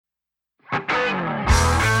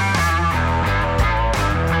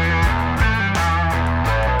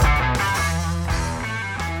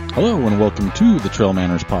Hello and welcome to the Trail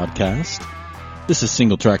Manners Podcast. This is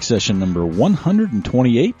single track session number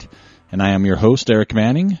 128, and I am your host, Eric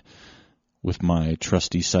Manning, with my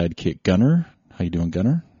trusty sidekick, Gunner. How you doing,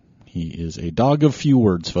 Gunner? He is a dog of few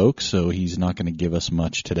words, folks, so he's not going to give us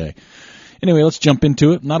much today. Anyway, let's jump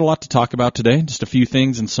into it. Not a lot to talk about today, just a few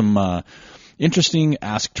things and some interesting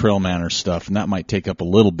Ask Trail Manners stuff, and that might take up a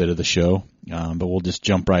little bit of the show, but we'll just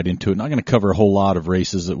jump right into it. Not going to cover a whole lot of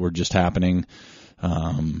races that were just happening.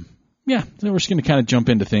 We're just going to kind of jump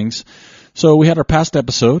into things. So we had our past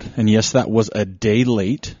episode, and yes, that was a day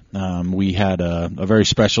late. We had a very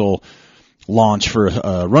special launch for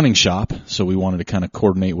a running shop, so we wanted to kind of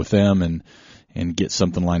coordinate with them and get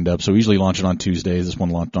something lined up. So we usually launch it on Tuesdays. This one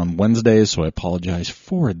launched on Wednesdays, so I apologize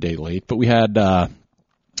for a day late. But we had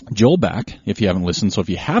Joel back, if you haven't listened. So if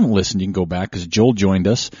you haven't listened, you can go back, because Joel joined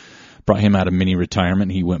us, brought him out of mini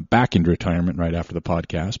retirement. He went back into retirement right after the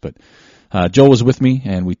podcast, but Joel was with me,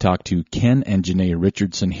 and we talked to Ken and Janae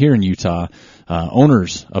Richardson here in Utah,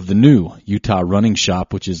 owners of the new Utah Running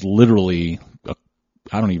Shop, which is literally,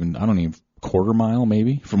 I don't even quarter mile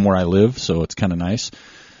maybe from where I live, so it's kind of nice.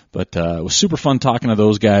 But it was super fun talking to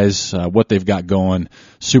those guys, what they've got going.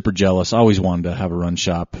 Super jealous. I always wanted to have a run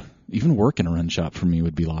shop. Even work in a run shop for me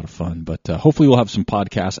would be a lot of fun. But hopefully we'll have some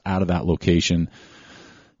podcasts out of that location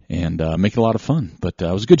and make it a lot of fun. But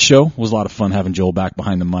it was a good show. It was a lot of fun having Joel back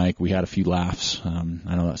behind the mic. We had a few laughs.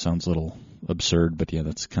 I know that sounds a little absurd, but yeah,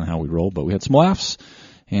 that's kind of how we roll. But we had some laughs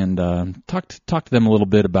and talked to them a little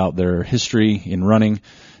bit about their history in running,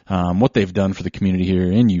 what they've done for the community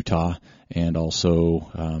here in Utah, and also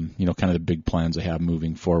kind of the big plans they have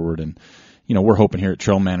moving forward. And we're hoping here at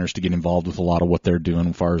Trail Manners to get involved with a lot of what they're doing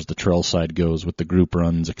as far as the trail side goes with the group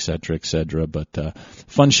runs, et cetera, et cetera. But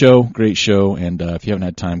fun show, great show, and if you haven't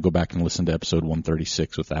had time, go back and listen to episode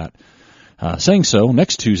 136 with that. Saying so,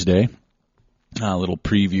 next Tuesday, a little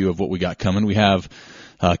preview of what we got coming. We have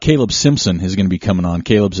Caleb Simpson is going to be coming on.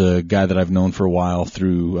 Caleb's a guy that I've known for a while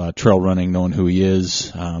through trail running, knowing who he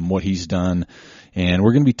is, what he's done. And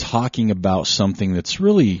we're going to be talking about something that's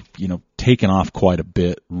really, taken off quite a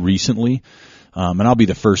bit recently. And I'll be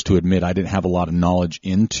the first to admit I didn't have a lot of knowledge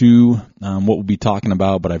into what we'll be talking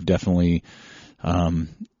about, but I've definitely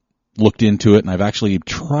looked into it, and I've actually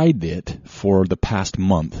tried it for the past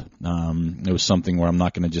month. It was something where I'm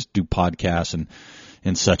not going to just do podcasts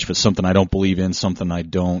and such. If it's something I don't believe in, something I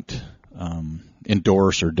don't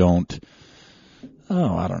endorse or don't,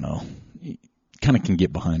 I don't know, kind of can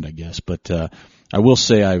get behind, I guess. But I will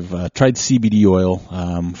say I've tried CBD oil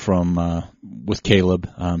with Caleb.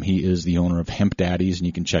 He is the owner of Hemp Daddies, and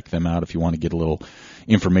you can check them out if you want to get a little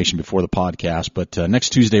information before the podcast. But next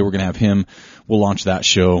Tuesday we're going to have him. We'll launch that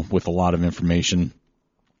show with a lot of information.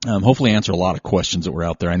 Hopefully answer a lot of questions that were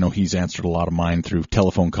out there. I know he's answered a lot of mine through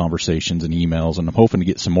telephone conversations and emails, and I'm hoping to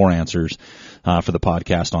get some more answers for the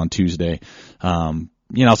podcast on Tuesday.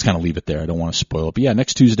 Let's kind of leave it there. I don't want to spoil it. But yeah,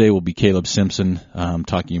 next Tuesday will be Caleb Simpson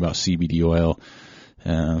talking about CBD oil.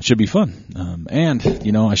 Should be fun.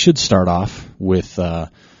 And I should start off with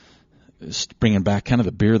bringing back kind of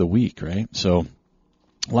the beer of the week, right? So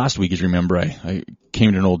last week, as you remember, I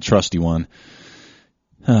came to an old trusty one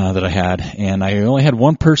that I had, and I only had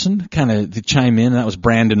one person kind of to chime in, and that was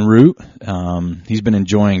Brandon Root. He's been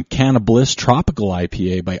enjoying Canna Bliss Tropical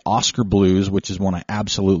IPA by Oscar Blues, which is one I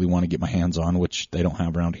absolutely want to get my hands on, which they don't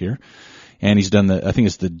have around here. And he's done I think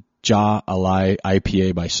it's the Ja Alai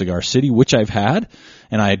IPA by Cigar City, which I've had,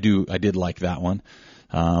 and I did like that one.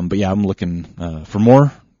 But yeah, I'm looking for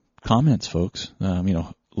more comments, folks. Let me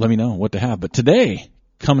know what to have. But today,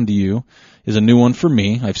 coming to you is a new one for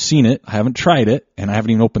me. I've seen it, I haven't tried it, and I haven't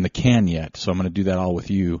even opened the can yet, so I'm going to do that all with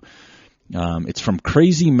you. It's from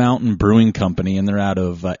Crazy Mountain Brewing Company, and they're out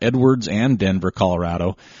of Edwards and Denver,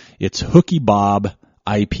 Colorado. It's Hooky Bob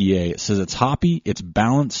IPA. It says it's hoppy, it's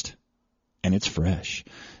balanced, and it's fresh.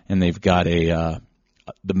 And they've got the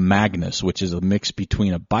Magnus, which is a mix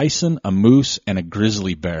between a bison, a moose, and a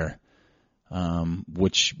grizzly bear,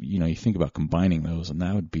 which, you think about combining those, and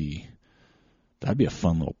that'd be a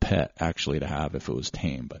fun little pet, actually, to have if it was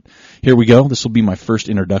tame. But here we go. This will be my first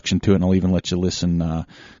introduction to it, and I'll even let you listen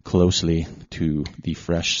closely to the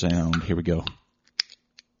fresh sound. Here we go.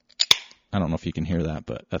 I don't know if you can hear that,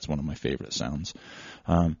 but that's one of my favorite sounds.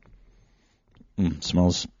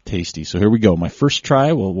 Smells tasty. So here we go. My first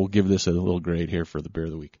try. We'll give this a little grade here for the beer of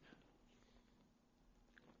the week.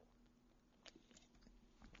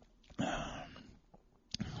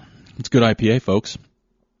 It's good IPA, folks.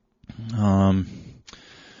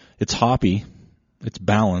 It's hoppy, it's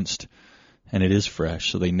balanced, and it is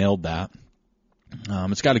fresh, so they nailed that.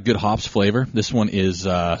 It's got a good hops flavor. This one is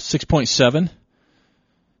 6.7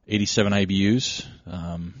 87 IBUs.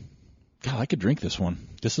 God, I could drink this one.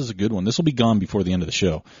 This is a good one. This will be gone before the end of the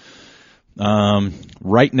show.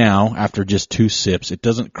 Right now, after just 2 sips, it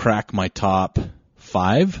doesn't crack my top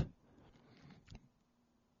 5,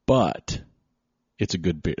 but it's a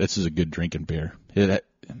good beer. This is a good drinking beer. It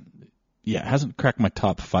hasn't cracked my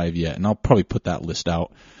top 5 yet, and I'll probably put that list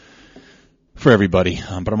out for everybody,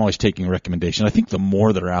 but I'm always taking recommendations. I think the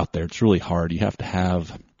more that are out there, it's really hard. You have to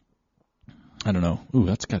have, I don't know. Ooh,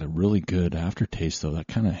 that's got a really good aftertaste, though. That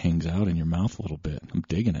kind of hangs out in your mouth a little bit. I'm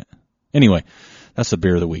digging it. Anyway, that's the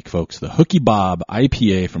beer of the week, folks. The Hooky Bob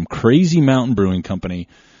IPA from Crazy Mountain Brewing Company.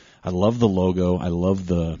 I love the logo. I love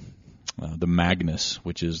the Magnus,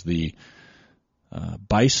 which is the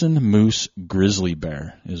bison, moose, grizzly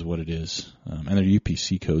bear is what it is. And their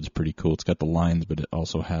UPC code's pretty cool. It's got the lines, but it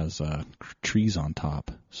also has trees on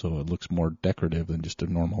top, so it looks more decorative than just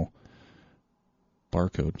a normal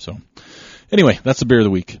barcode. So anyway, that's the beer of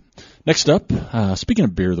the week. Next up, speaking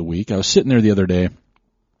of beer of the week, I was sitting there the other day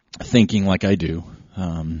thinking, like I do,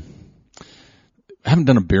 I haven't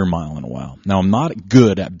done a beer mile in a while. Now, I'm not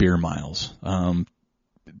good at beer miles. Kind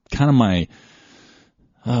of my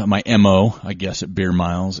MO, I guess, at beer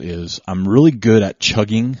miles is I'm really good at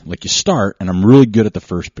chugging. Like, you start, and I'm really good at the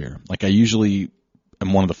first beer. Like, I usually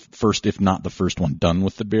am one of the first, if not the first one, done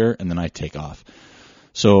with the beer, and then I take off.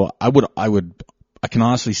 So I can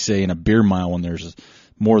honestly say in a beer mile, when there's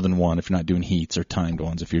more than one, if you're not doing heats or timed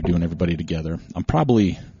ones, if you're doing everybody together, I'm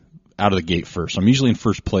probably out of the gate first. I'm usually in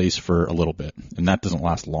first place for a little bit, and that doesn't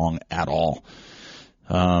last long at all.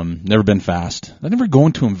 Never been fast. I never go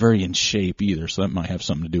into them very in shape either, so that might have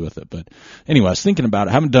something to do with it. But anyway, I was thinking about it.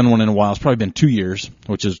 I haven't done one in a while. It's probably been 2 years,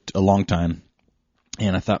 which is a long time.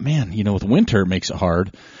 And I thought, man, with winter it makes it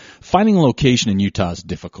hard. Finding a location in Utah is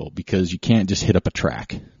difficult because you can't just hit up a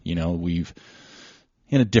track. We've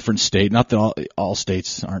in a different state. Not that all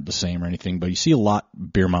states aren't the same or anything, but you see a lot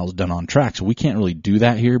of beer miles done on tracks. We can't really do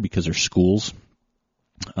that here because there's schools.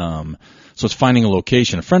 So it's finding a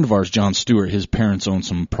location. A friend of ours, John Stewart, his parents own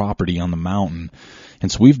some property on the mountain.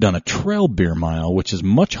 And so we've done a trail beer mile, which is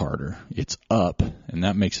much harder. It's up, and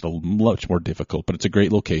that makes it much more difficult, but it's a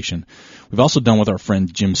great location. We've also done with our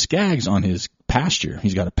friend Jim Skaggs on his pasture.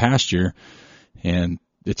 He's got a pasture, and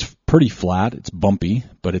it's pretty flat. It's bumpy,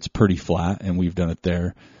 but it's pretty flat, and we've done it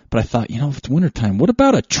there. But I thought, if it's wintertime, what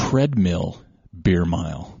about a treadmill beer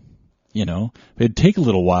mile? It'd take a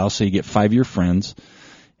little while, so you get 5 of your friends,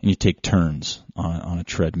 and you take turns on a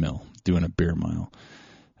treadmill doing a beer mile.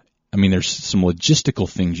 I mean, there's some logistical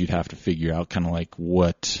things you'd have to figure out, kind of like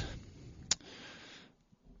what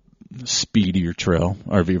speed of your trail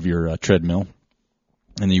or of your treadmill.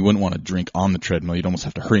 And then you wouldn't want to drink on the treadmill. You'd almost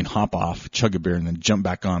have to hurry and hop off, chug a beer, and then jump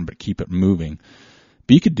back on, but keep it moving.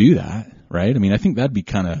 But you could do that, right? I mean, I think that'd be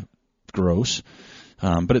kind of gross,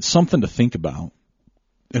 but it's something to think about.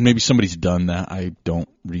 And maybe somebody's done that. I don't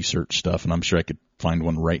research stuff, and I'm sure I could find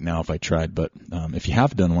one right now if I tried. But if you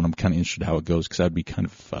have done one, I'm kind of interested how it goes because that'd be kind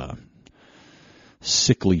of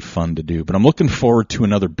sickly fun to do. But I'm looking forward to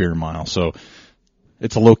another beer mile. So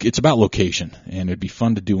it's about location, and it'd be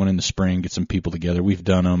fun to do one in the spring, get some people together. We've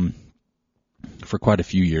done them for quite a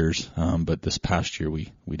few years, but this past year we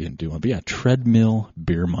didn't do one. But yeah, treadmill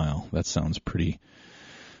beer mile. That sounds pretty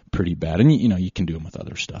bad. And you can do them with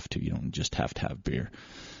other stuff too. You don't just have to have beer.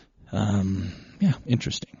 Yeah,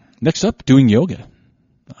 interesting. Next up, doing yoga.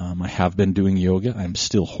 I have been doing yoga. I'm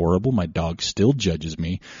still horrible. My dog still judges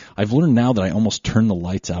me. I've learned now that I almost turn the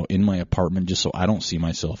lights out in my apartment just so I don't see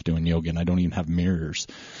myself doing yoga, and I don't even have mirrors.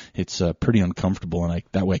 It's pretty uncomfortable, and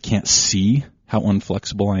that way I can't see how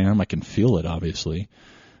unflexible I am. I can feel it, obviously,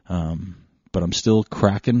 but I'm still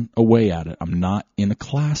cracking away at it. I'm not in a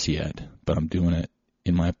class yet, but I'm doing it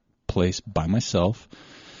in my place by myself.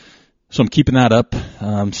 So I'm keeping that up.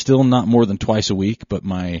 Still not more than twice a week, but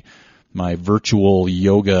my virtual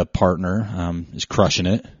yoga partner is crushing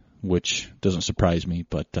it, which doesn't surprise me.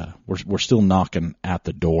 But we're still knocking at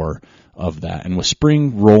the door of that. And with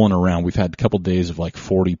spring rolling around, we've had a couple days of like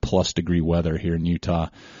 40+ degree weather here in Utah.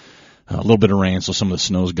 A little bit of rain, so some of the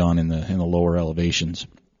snow's gone in the lower elevations.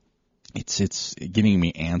 It's getting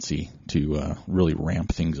me antsy to really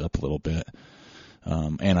ramp things up a little bit.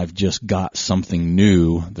 And I've just got something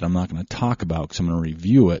new that I'm not going to talk about because I'm going to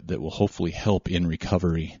review it that will hopefully help in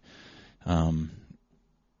recovery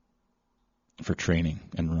for training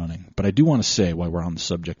and running. But I do want to say, while we're on the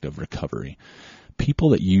subject of recovery, people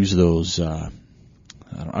that use those, I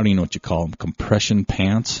don't even know what you call them, compression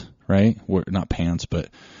pants, right? Not pants, but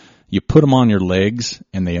you put them on your legs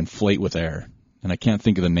and they inflate with air. And I can't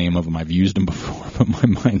think of the name of them. I've used them before, but my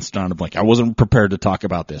mind's drawn up like I wasn't prepared to talk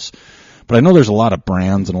about this. But I know there's a lot of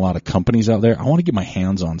brands and a lot of companies out there. I want to get my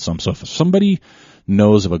hands on some. So if somebody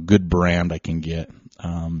knows of a good brand I can get,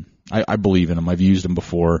 I believe in them. I've used them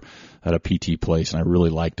before at a PT place, and I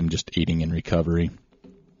really liked them just aiding in recovery.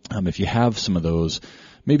 If you have some of those,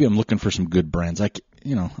 maybe I'm looking for some good brands.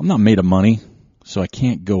 I'm not made of money, so I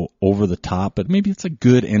can't go over the top, but maybe it's a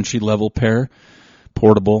good entry-level pair,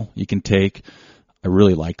 portable, you can take. I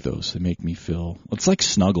really like those. They make me feel, it's like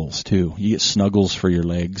Snuggles too. You get Snuggles for your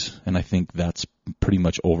legs, and I think that's pretty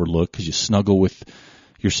much overlooked because you snuggle with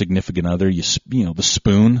your significant other, the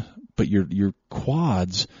spoon, but your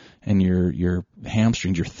quads and your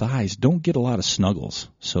hamstrings, your thighs don't get a lot of snuggles.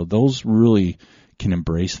 So those really can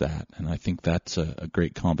embrace that, and I think that's a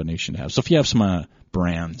great combination to have. So if you have some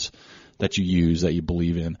brands that you use that you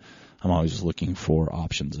believe in, I'm always looking for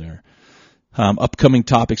options there. Upcoming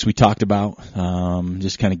topics we talked about,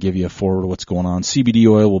 just kind of give you a forward of what's going on. CBD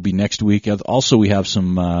oil will be next week. Also, we have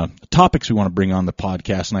some topics we want to bring on the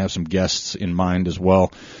podcast, and I have some guests in mind as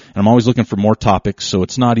well. And I'm always looking for more topics, so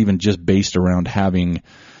it's not even just based around having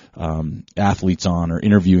athletes on or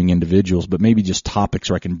interviewing individuals, but maybe just topics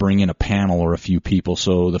where I can bring in a panel or a few people.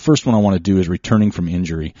 So the first one I want to do is returning from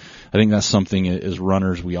injury. I think that's something as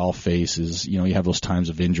runners we all face is, you have those times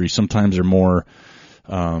of injury. Sometimes they're more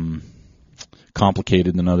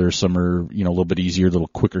complicated than others. Some are, a little bit easier, a little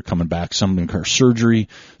quicker coming back. Some require surgery.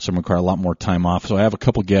 Some require a lot more time off. So I have a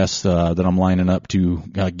couple guests that I'm lining up to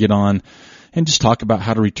get on and just talk about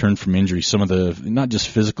how to return from injury. Some of the, not just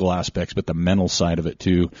physical aspects, but the mental side of it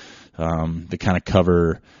too. They kind of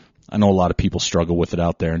cover, I know a lot of people struggle with it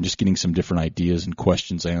out there, and just getting some different ideas and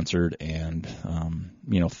questions answered and,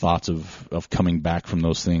 thoughts of coming back from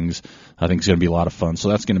those things. I think it's going to be a lot of fun. So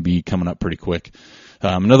that's going to be coming up pretty quick.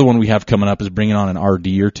 Another one we have coming up is bringing on an RD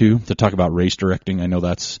or two to talk about race directing. I know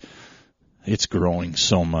it's growing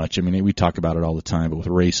so much. I mean, we talk about it all the time, but with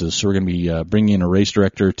races. So we're going to be bringing in a race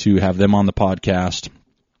director to have them on the podcast,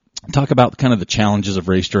 talk about kind of the challenges of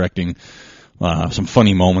race directing, some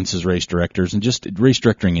funny moments as race directors, and just race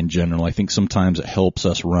directing in general. I think sometimes it helps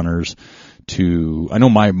us runners I know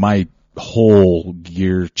my whole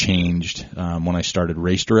gear changed when I started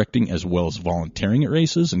race directing, as well as volunteering at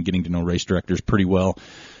races and getting to know race directors pretty well.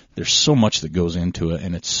 There's so much that goes into it,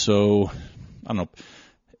 and it's so, I don't know,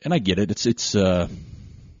 and I get it. It's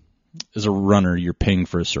as a runner, you're paying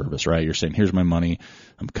for a service, right? You're saying, here's my money,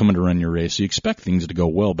 I'm coming to run your race. So you expect things to go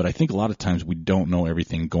well, but I think a lot of times we don't know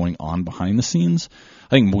everything going on behind the scenes. I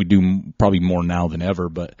think we do probably more now than ever,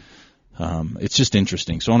 but it's just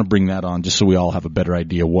interesting. So I want to bring that on just so we all have a better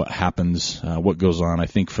idea what happens, what goes on. I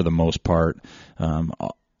think for the most part,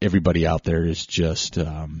 everybody out there is just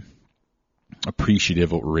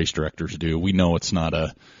appreciative of what race directors do. We know it's not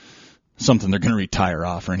something they're going to retire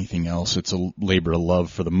off or anything else. It's a labor of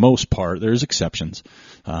love for the most part. There's exceptions,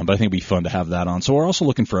 but I think it'd be fun to have that on. So we're also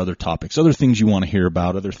looking for other topics, other things you want to hear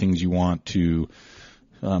about, other things you want to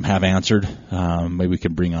have answered. Maybe we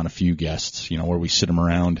can bring on a few guests, where we sit them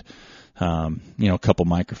around, a couple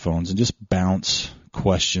microphones and just bounce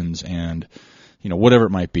questions and, whatever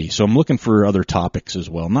it might be. So I'm looking for other topics as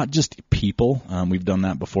well, not just people. We've done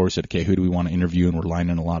that before. We said, okay, who do we want to interview? And we're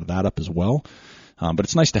lining a lot of that up as well. But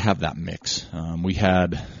it's nice to have that mix. We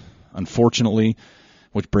had, unfortunately,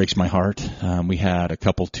 which breaks my heart, we had a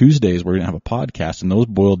couple Tuesdays where we didn't have a podcast, and those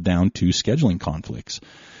boiled down to scheduling conflicts.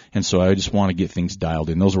 And so I just want to get things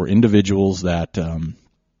dialed in. Those were individuals that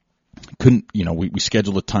couldn't, we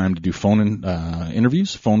scheduled a time to do phone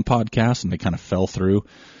interviews, phone podcasts, and they kind of fell through.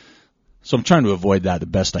 So I'm trying to avoid that the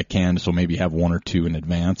best I can, so maybe have one or two in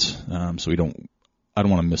advance, so I don't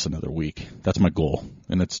want to miss another week. That's my goal,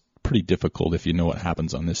 and it's pretty difficult if you know what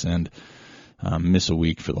happens on this end. Miss a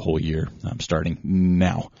week for the whole year. I'm starting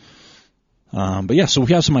now. But yeah, so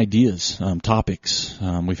we have some ideas, topics.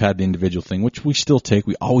 We've had the individual thing, which we still take.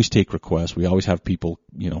 We always take requests. We always have people,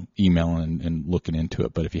 emailing and looking into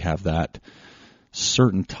it. But if you have that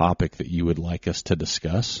certain topic that you would like us to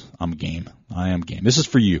discuss, I'm game. I am game. This is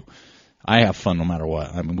for you. I have fun no matter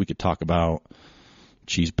what. I mean, we could talk about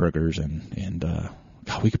cheeseburgers and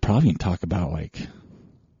God, we could probably even talk about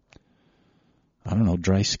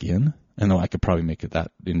dry skin. And though I could probably make it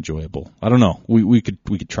that enjoyable. I don't know. We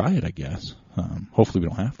could try it, I guess. Hopefully we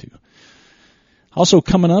don't have to. Also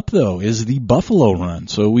coming up though is the Buffalo Run.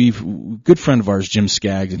 So good friend of ours, Jim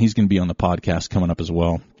Skaggs, and he's going to be on the podcast coming up as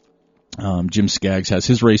well. Jim Skaggs has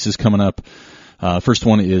his races coming up. First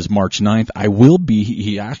one is March 9th.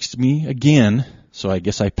 He asked me again, so I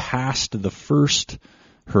guess I passed the first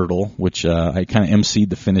hurdle, which I kind of emceed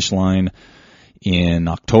the finish line in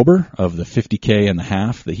October of the 50K and the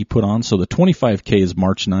half that he put on. So the 25K is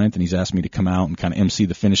March 9th, and he's asked me to come out and kind of MC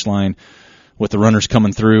the finish line. with the runners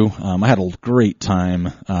coming through. I had a great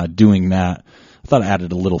time doing that. I thought it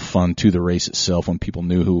added a little fun to the race itself when people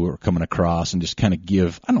knew who were coming across, and just kind of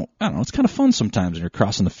give, I don't know, it's kind of fun sometimes when you're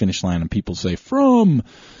crossing the finish line and people say, from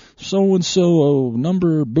so-and-so,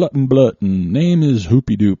 number Blutton, name is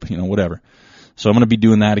Hoopy Doop, whatever. So I'm going to be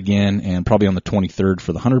doing that again, and probably on the 23rd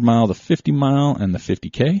for the 100 mile, the 50 mile, and the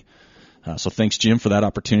 50K. So thanks, Jim, for that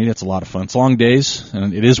opportunity. That's a lot of fun. It's long days,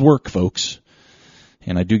 and it is work, folks.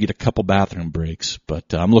 And I do get a couple bathroom breaks,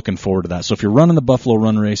 but I'm looking forward to that. So if you're running the Buffalo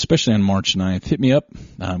Run Race, especially on March 9th, hit me up.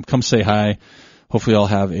 Come say hi. Hopefully I'll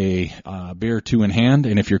have a beer or two in hand.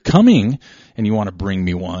 And if you're coming and you want to bring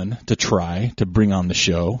me one to try to bring on the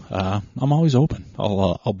show, I'm always open.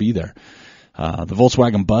 I'll be there. The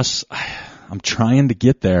Volkswagen bus, I'm trying to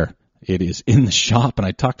get there. It is in the shop, and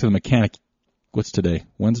I talked to the mechanic. What's today?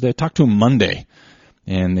 Wednesday? I talked to him Monday.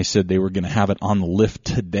 And they said they were going to have it on the lift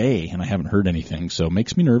today, and I haven't heard anything, so it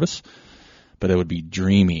makes me nervous. But it would be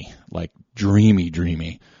dreamy, like dreamy,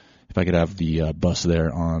 if I could have the bus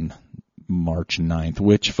there on March 9th,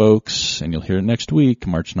 which, folks, and you'll hear it next week,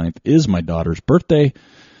 March 9th is my daughter's birthday.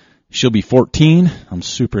 She'll be 14. I'm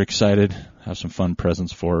super excited. Have some fun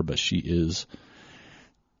presents for her, but she is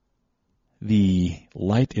the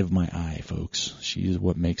light of my eye, folks. She is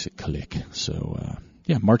what makes it click. So,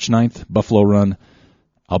 March 9th, Buffalo Run.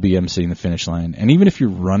 I'll be emceeing the finish line. And even if you're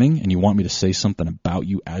running and you want me to say something about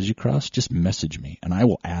you as you cross, just message me, and I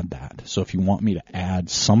will add that. So if you want me to add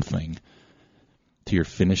something to your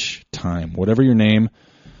finish time, whatever your name,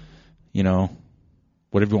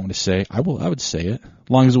 whatever you want me to say, I would say it, as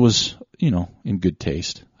long as it was, in good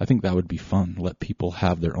taste. I think that would be fun. Let people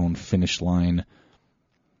have their own finish line,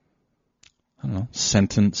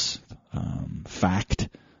 sentence, fact,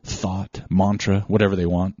 thought, mantra, whatever they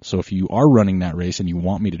want. So if you are running that race and you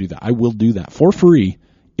want me to do that, I will do that for free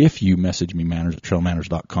if you message me,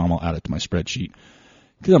 manners@trailmanners.com. I'll add it to my spreadsheet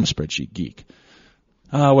because I'm a spreadsheet geek.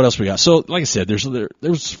 What else we got? So, like I said, there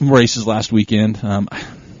was some races last weekend. I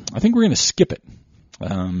think we're going to skip it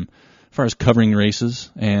as far as covering races,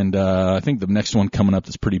 and I think the next one coming up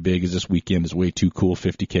that's pretty big is this weekend is Way Too Cool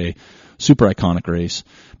 50K. Super iconic race.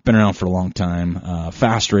 Been around for a long time.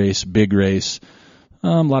 Fast race, big race.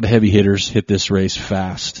 A lot of heavy hitters hit this race,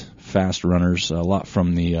 fast runners, a lot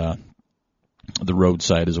from the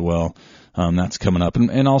roadside as well. That's coming up.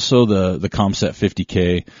 And also the ComSet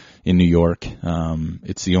 50K in New York.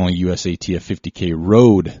 It's the only USATF 50K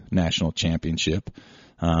road national championship.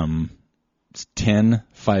 It's 10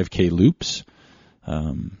 5K loops.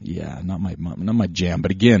 Not my jam, but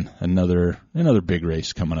again, another big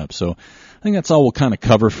race coming up. So I think that's all we'll kind of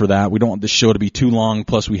cover for that. We don't want this show to be too long.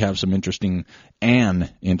 Plus we have some interesting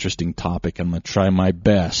topic. I'm going to try my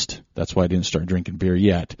best. That's why I didn't start drinking beer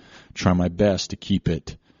yet. Try my best to keep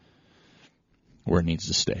it where it needs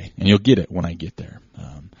to stay. And you'll get it when I get there.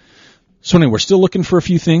 So anyway, we're still looking for a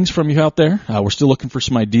few things from you out there. We're still looking for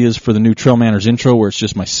some ideas for the new Trail Manners intro where it's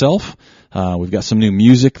just myself. We've got some new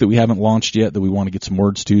music that we haven't launched yet that we want to get some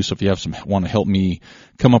words to. So if you have want to help me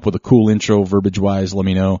come up with a cool intro verbiage-wise, let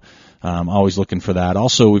me know. I'm always looking for that.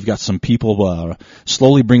 Also, we've got some people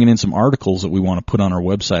slowly bringing in some articles that we want to put on our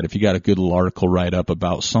website. If you got a good little article write-up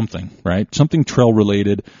about something, right? Something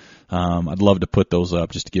trail-related. I'd love to put those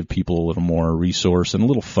up just to give people a little more resource and a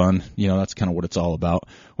little fun. That's kind of what it's all about.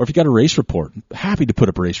 Or if you got a race report, happy to put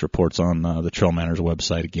up race reports on the Trail Manners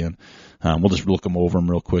website again. We'll just look them over them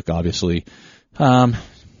real quick, obviously. We're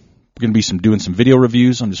going to be doing some video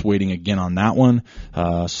reviews. I'm just waiting again on that one.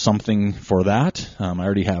 Something for that. I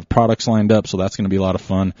already have products lined up, so that's going to be a lot of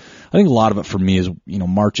fun. I think a lot of it for me is,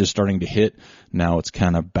 March is starting to hit. Now it's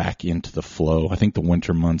kind of back into the flow. I think the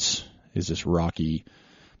winter months is this rocky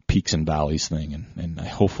peaks and valleys thing, and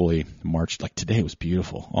hopefully March, like today was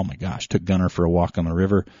beautiful. Oh my gosh, took Gunner for a walk on the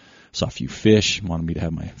river, saw a few fish, wanted me to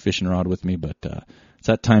have my fishing rod with me, but it's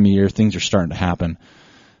that time of year, things are starting to happen.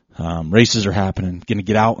 Races are happening, going to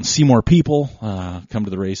get out and see more people, come to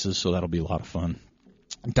the races, so that'll be a lot of fun.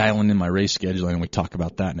 Dialing in my race scheduling, and we talk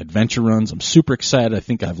about that in adventure runs. I'm super excited. I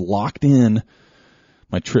think I've locked in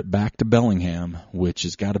my trip back to Bellingham, which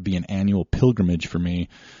has got to be an annual pilgrimage for me,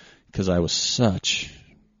 because I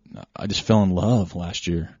just fell in love last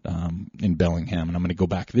year in Bellingham, and I'm going to go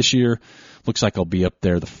back this year. Looks like I'll be up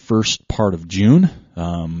there the first part of June,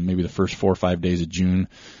 maybe the first 4 or 5 days of June,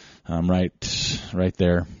 right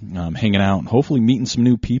there, hanging out and hopefully meeting some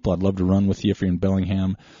new people. I'd love to run with you if you're in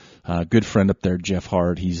Bellingham. Good friend up there, Jeff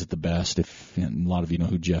Hard. He's the best. A lot of you know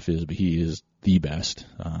who Jeff is, but he is the best,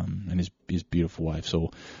 and his beautiful wife.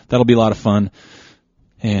 So that'll be a lot of fun.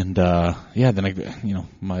 And, then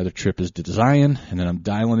my other trip is to Zion, and then I'm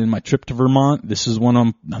dialing in my trip to Vermont. This is one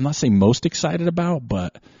I'm not saying most excited about,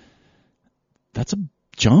 but that's a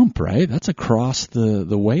jump, right? That's across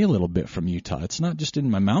the way a little bit from Utah. It's not just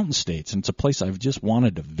in my mountain states, and it's a place I've just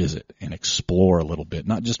wanted to visit and explore a little bit,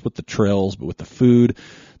 not just with the trails, but with the food,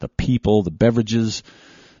 the people, the beverages.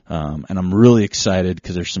 And I'm really excited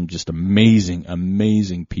because there's some just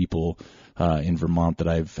amazing people in Vermont that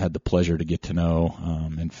I've had the pleasure to get to know,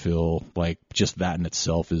 and feel like just that in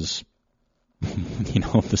itself is,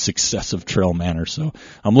 the success of Trail Manor. So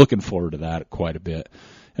I'm looking forward to that quite a bit.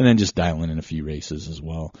 And then just dialing in a few races as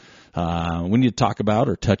well. We need to talk about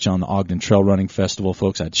or touch on the Ogden Trail Running Festival,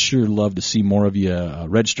 folks. I'd sure love to see more of you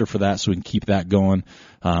register for that so we can keep that going.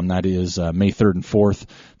 That is May 3rd and 4th.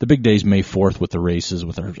 The big day is May 4th with the races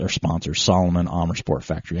with our sponsors, Solomon, Amer Sport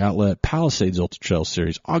Factory Outlet, Palisades Ultra Trail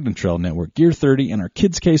Series, Ogden Trail Network, Gear 30, and our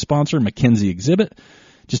Kids K sponsor, Mackenzie Exhibit.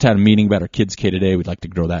 Just had a meeting about our Kids K today. We'd like to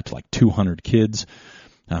grow that to like 200 kids.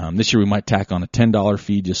 This year we might tack on a $10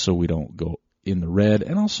 fee just so we don't go in the red,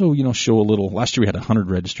 and also, show a little. Last year we had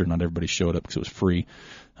 100 registered, not everybody showed up because it was free.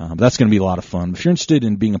 But that's going to be a lot of fun. If you're interested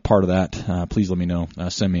in being a part of that, please let me know.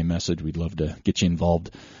 Send me a message. We'd love to get you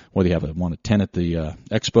involved, whether you want to attend at the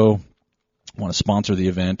expo, want to sponsor the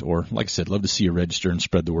event, or, like I said, love to see you register and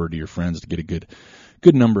spread the word to your friends to get a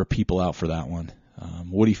good number of people out for that one.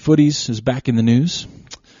 Woody Footies is back in the news.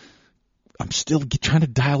 I'm still trying to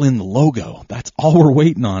dial in the logo. That's all we're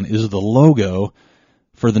waiting on is the logo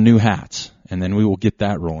for the new hats, and then we will get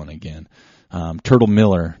that rolling again. Turtle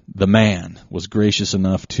Miller, the man, was gracious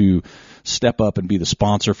enough to step up and be the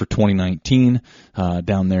sponsor for 2019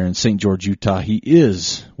 down there in St. George, Utah. He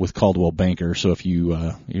is with Caldwell Banker, so if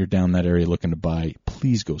you're down that area looking to buy,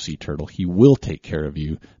 please go see Turtle. He will take care of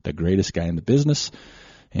you, the greatest guy in the business,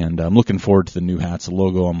 and I'm looking forward to the new hats. The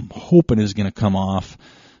logo I'm hoping is going to come off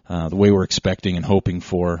the way we're expecting and hoping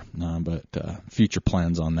for, but future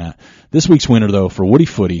plans on that. This week's winner, though, for Woody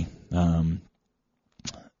Footy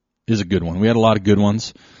is a good one. We had a lot of good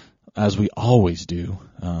ones, as we always do.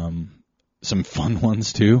 Some fun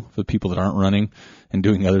ones, too, for the people that aren't running and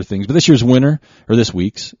doing other things. But this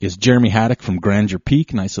week's, is Jeremy Haddock from Grandeur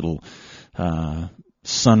Peak. Nice little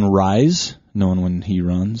sunrise, knowing when he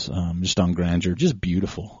runs, just on Grandeur. Just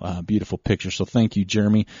beautiful picture. So thank you,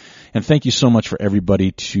 Jeremy. And thank you so much for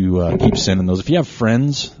everybody to keep sending those. If you have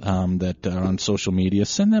friends that are on social media,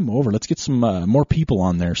 send them over. Let's get some more people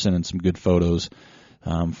on there sending some good photos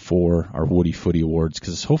for our Woody Footy Awards,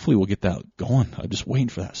 because hopefully we'll get that going. I'm just waiting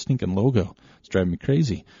for that stinking logo. It's driving me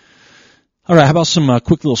crazy. All right, how about some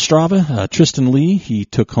quick little Strava? Tristan Lee, he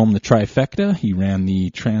took home the trifecta. He ran the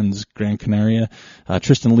Trans Gran Canaria.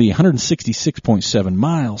 Tristan Lee, 166.7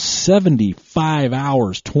 miles, 75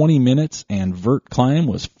 hours, 20 minutes, and vert climb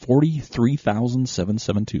was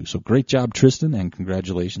 43,772. So great job, Tristan, and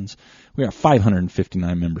congratulations. We are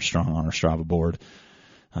 559 members strong on our Strava board.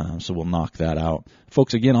 So we'll knock that out.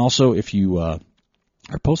 Folks, again, also, if you are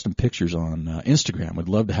posting pictures on Instagram, we'd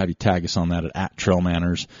love to have you tag us on that at Trail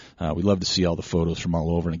Manners. We'd love to see all the photos from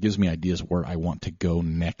all over, and it gives me ideas where I want to go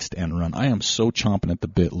next and run. I am so chomping at the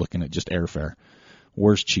bit looking at just airfare.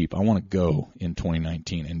 Where's cheap? I want to go in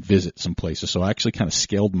 2019 and visit some places. So I actually kind of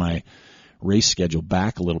scaled my race schedule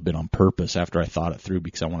back a little bit on purpose after I thought it through,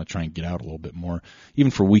 because I want to try and get out a little bit more.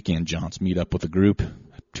 Even for weekend jaunts, meet up with a group,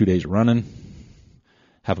 2 days of running,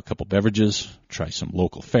 have a couple beverages, try some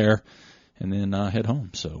local fare, and then head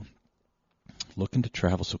home. So looking to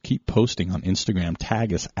travel. So keep posting on Instagram.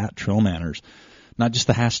 Tag us at Trail Manners. Not just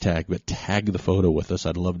the hashtag, but tag the photo with us.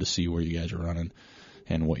 I'd love to see where you guys are running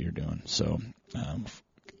and what you're doing. So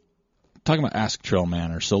talking about Ask Trail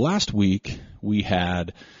Manners. So last week we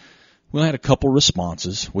only had a couple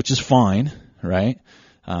responses, which is fine, right?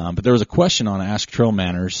 But there was a question on Ask Trail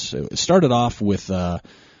Manners. It started off with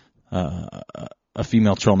a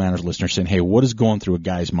female Trail Manners listener saying, hey, what is going through a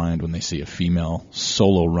guy's mind when they see a female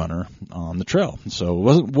solo runner on the trail? And so it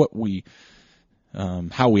wasn't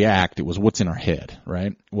how we act, it was what's in our head,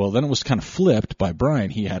 right? Well, then it was kind of flipped by Brian.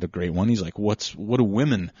 He had a great one. He's like, what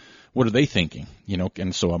are they thinking?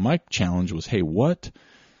 And so my challenge was, hey, what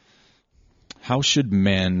are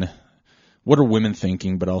women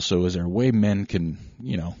thinking, but also is there a way men can,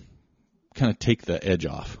 kind of take the edge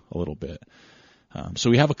off a little bit? So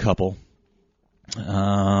we have a couple.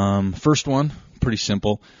 First one, pretty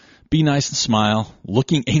simple. Be nice and smile.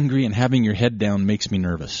 Looking angry and having your head down makes me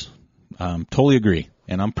nervous. Totally agree.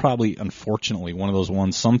 And I'm probably, unfortunately, one of those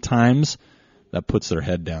ones sometimes that puts their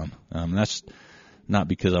head down. That's not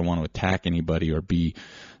because I want to attack anybody or be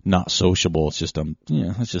not sociable. It's just,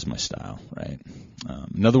 that's just my style, right?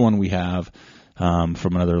 Another one we have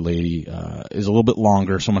from another lady is a little bit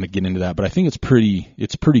longer, so I'm going to get into that. But I think it's pretty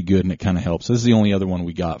good, and it kind of helps. This is the only other one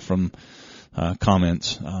we got from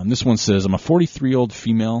comments. This one says, I'm a 43-year-old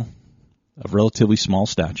female of relatively small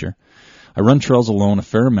stature. I run trails alone a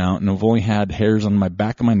fair amount and have only had hairs on my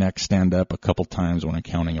back of my neck stand up a couple times when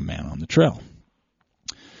encountering a man on the trail.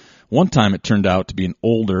 One time it turned out to be an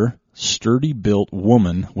older, sturdy-built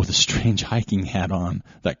woman with a strange hiking hat on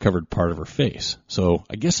that covered part of her face. So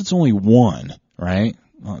I guess it's only one, right,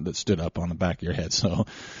 that stood up on the back of your head. So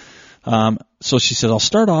she says, I'll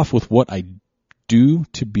start off with what I do,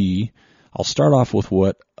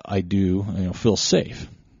 feel safe.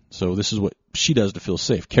 So this is what she does to feel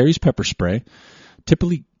safe. Carries pepper spray.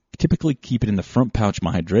 Typically keep it in the front pouch of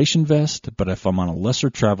my hydration vest, but if I'm on a lesser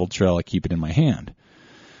traveled trail, I keep it in my hand.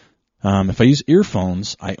 If I use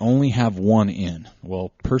earphones, I only have one in.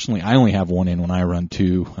 Well, personally, I only have one in when I run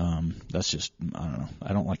too. That's just, I don't know.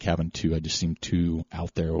 I don't like having two. I just seem too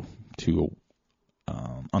out there, too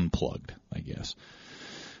unplugged, I guess.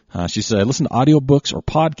 She said, I listen to audiobooks or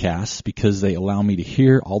podcasts because they allow me to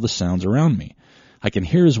hear all the sounds around me. I can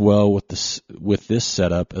hear as well with this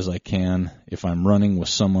setup as I can if I'm running with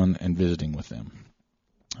someone and visiting with them.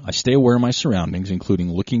 I stay aware of my surroundings,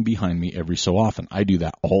 including looking behind me every so often. I do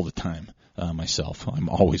that all the time myself. I'm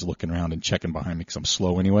always looking around and checking behind me because I'm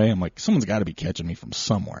slow anyway. I'm like, someone's got to be catching me from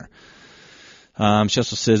somewhere. She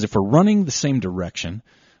also says, if we're running the same direction,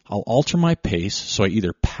 I'll alter my pace so I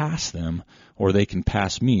either pass them or they can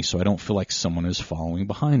pass me so I don't feel like someone is following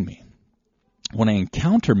behind me. When I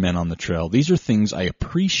encounter men on the trail, these are things I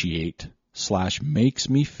appreciate / makes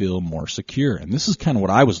me feel more secure. And this is kind of what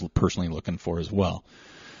I was personally looking for as well.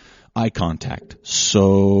 Eye contact,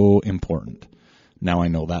 so important. Now I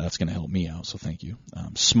know that. That's going to help me out, so thank you.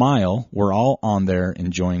 Smile. We're all on there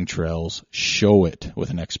enjoying trails. Show it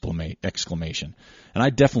with an exclamation. And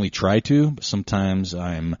I definitely try to, but sometimes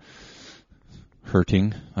I'm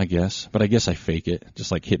hurting, I guess. But I guess I fake it,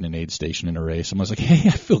 just like hitting an aid station in a race. Someone's like, hey,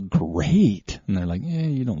 I feel great. And they're like, yeah,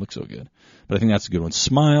 you don't look so good. But I think that's a good one.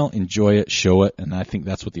 Smile, enjoy it, show it. And I think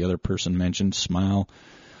that's what the other person mentioned. Smile.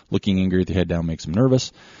 Looking angry with your head down makes them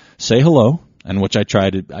nervous. Say hello, and which I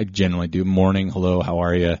generally do. Morning, hello, how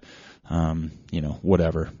are you?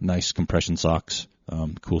 Whatever. Nice compression socks,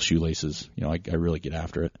 cool shoelaces. I really get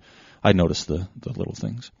after it. I notice the little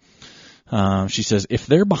things. She says, if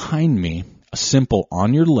they're behind me, a simple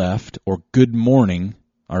on your left or good morning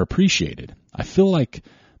are appreciated. I feel like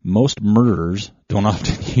most murderers don't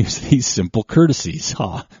often use these simple courtesies.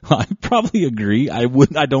 I probably agree. I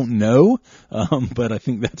don't know, but I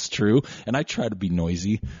think that's true. And I try to be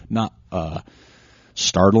noisy, not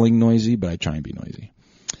startling noisy, but I try and be noisy.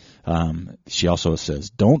 She also says,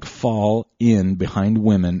 don't fall in behind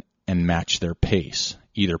women and match their pace.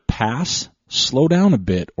 Either pass, slow down a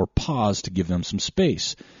bit, or pause to give them some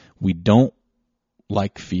space. We don't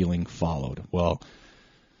like feeling followed. Well,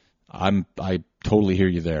 I totally hear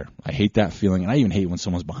you there. I hate that feeling, and I even hate when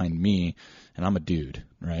someone's behind me, and I'm a dude,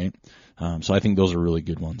 right? So I think those are really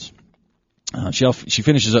good ones. She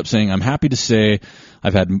finishes up saying, I'm happy to say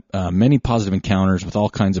I've had many positive encounters with all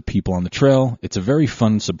kinds of people on the trail. It's a very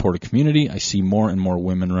fun, supportive community. I see more and more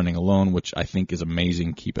women running alone, which I think is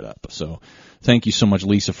amazing. Keep it up. So thank you so much,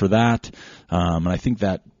 Lisa, for that. And I think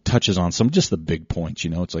that touches on just the big points.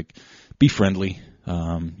 It's like, be friendly.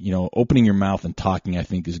 Opening your mouth and talking, I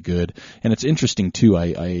think, is good. And it's interesting, too.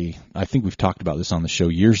 I think we've talked about this on the show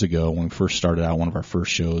years ago when we first started out, one of our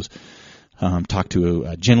first shows. Talked to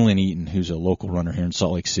Jenilyn Eaton, who's a local runner here in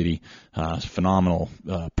Salt Lake City, phenomenal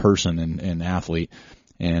person and athlete.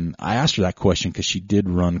 And I asked her that question because she did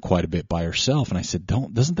run quite a bit by herself. And I said,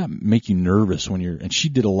 doesn't that make you nervous when and she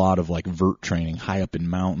did a lot of like vert training high up in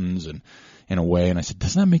mountains and in a way. And I said,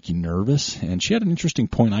 doesn't that make you nervous? And she had an interesting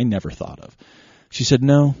point I never thought of. She said,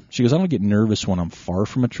 no. She goes, I don't get nervous when I'm far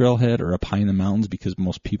from a trailhead or up high in the mountains because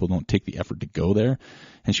most people don't take the effort to go there.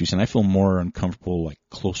 And she was saying, I feel more uncomfortable like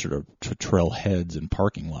closer to trailheads and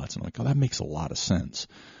parking lots. And I'm like, oh, that makes a lot of sense.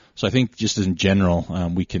 So I think just in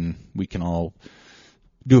general, we can all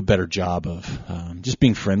do a better job of just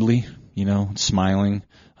being friendly, smiling.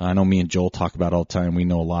 I know me and Joel talk about all the time. We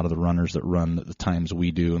know a lot of the runners that run at the times we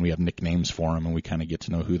do, and we have nicknames for them, and we kind of get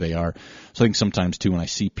to know who they are. So I think sometimes, too, when I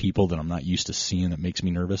see people that I'm not used to seeing, that makes me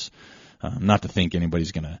nervous. Not to think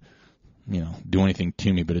anybody's going to, do anything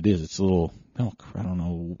to me, but it is. It's a little, I don't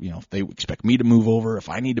know, if they expect me to move over, if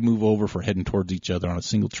I need to move over, if we're heading towards each other on a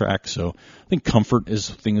single track. So I think comfort is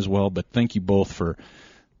a thing as well. But thank you both for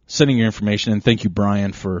sending your information, and thank you,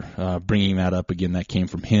 Brian, for bringing that up again. That came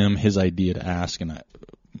from him, his idea to ask, and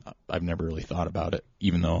I've never really thought about it,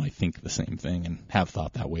 even though I think the same thing and have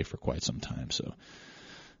thought that way for quite some time. So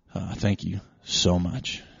thank you so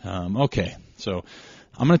much. Okay, so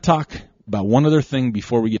I'm going to talk about one other thing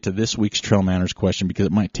before we get to this week's Trail Manners question, because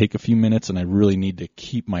it might take a few minutes, and I really need to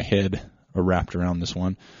keep my head wrapped around this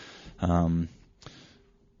one.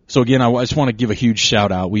 So again, I just want to give a huge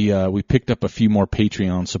shout out. We picked up a few more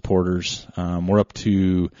Patreon supporters. We're up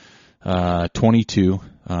to 22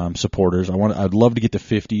 supporters. I'd love to get to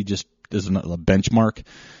 50 just as a benchmark.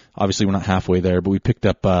 Obviously, we're not halfway there, but we picked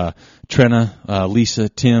up Trenna, Lisa,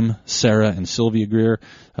 Tim, Sarah, and Sylvia Greer.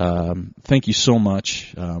 Thank you so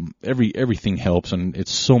much. Everything helps, and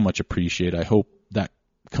it's so much appreciated. I hope that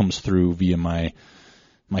comes through via my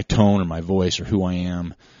tone or my voice or who I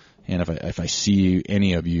am. And if I see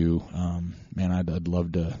any of you, man, I'd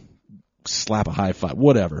love to slap a high five,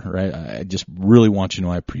 whatever, right? I just really want you to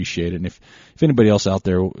know I appreciate it. And if anybody else out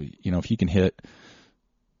there, if you can hit,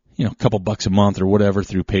 a couple bucks a month or whatever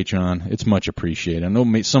through Patreon, it's much appreciated. I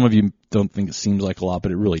know some of you don't think it seems like a lot,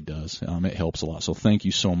 but it really does. It helps a lot. So thank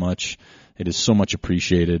you so much. It is so much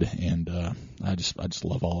appreciated, and I just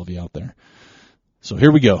love all of you out there. So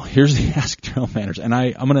here we go. Here's the Ask Trail Manners, and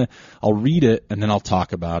I'll read it and then I'll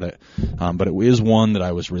talk about it. But it is one that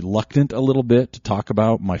I was reluctant a little bit to talk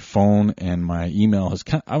about. My phone and my email has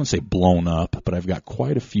I wouldn't say blown up, but I've got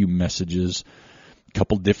quite a few messages, a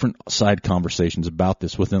couple different side conversations about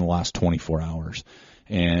this within the last 24 hours.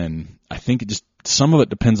 And I think some of it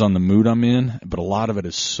depends on the mood I'm in, but a lot of it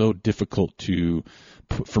is so difficult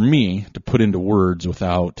for me to put into words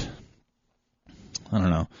without,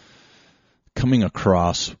 coming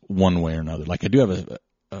across one way or another. Like I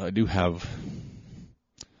do have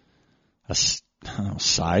a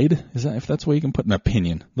side. Is that, if that's where you can put an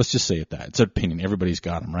opinion? Let's just say it that. It's an opinion. Everybody's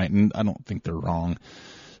got them, right? And I don't think they're wrong.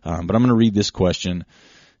 But I'm going to read this question,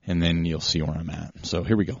 and then you'll see where I'm at. So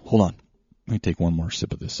here we go. Hold on. Let me take one more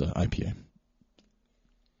sip of this IPA.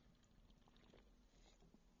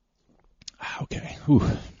 Okay. Whew.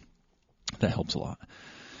 That helps a lot.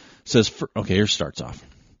 It says, here starts off.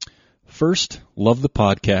 First, love the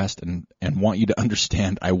podcast and want you to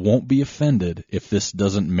understand I won't be offended if this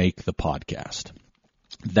doesn't make the podcast.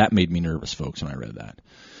 That made me nervous, folks, when I read that.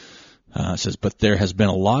 It says, but there has been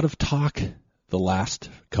a lot of talk the last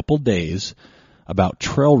couple days about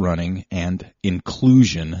trail running and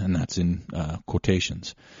inclusion, and that's in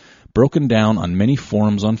quotations, broken down on many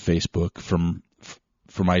forums on Facebook from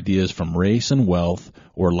ideas from race and wealth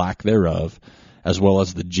or lack thereof, as well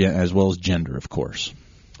as gender, of course.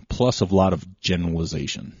 Plus a lot of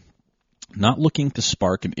generalization. Not looking to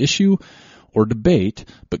spark an issue or debate,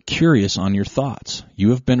 but curious on your thoughts. You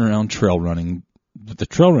have been around the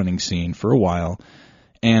trail running scene for a while,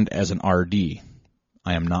 and as an RD.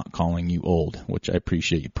 I am not calling you old, which I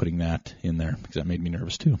appreciate you putting that in there because that made me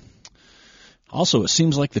nervous too. Also, it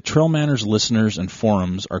seems like the Trail Manners listeners and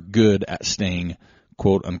forums are good at staying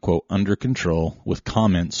quote unquote under control with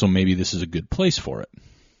comments, so maybe this is a good place for it.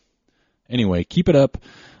 Anyway, keep it up.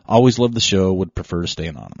 Always love the show. Would prefer to stay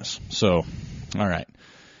anonymous. So, all right.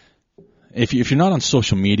 If you're not on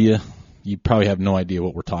social media, you probably have no idea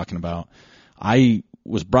what we're talking about. I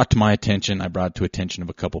was brought to my attention. I brought it to attention of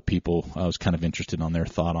a couple people. I was kind of interested on their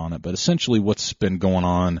thought on it. But essentially what's been going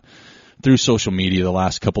on through social media the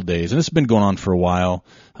last couple days, and it's been going on for a while,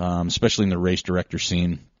 especially in the race director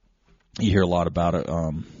scene. You hear a lot about it,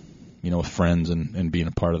 with friends and being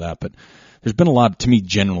a part of that. But there's been a lot, to me,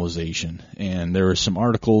 generalization, and there are some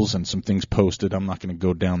articles and some things posted. I'm not going to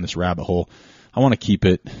go down this rabbit hole. I want to keep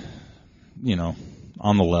it,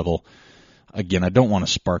 on the level. Again, I don't want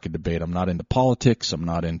to spark a debate. I'm not into politics. I'm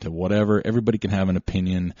not into whatever. Everybody can have an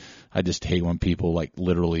opinion. I just hate when people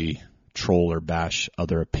literally troll or bash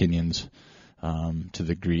other opinions to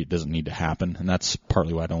the degree it doesn't need to happen, and that's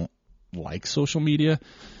partly why I don't like social media.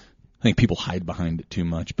 I think people hide behind it too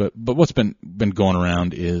much. But what's been going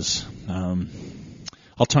around is,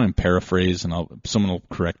 I'll try and paraphrase, and someone will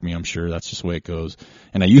correct me, I'm sure. That's just the way it goes.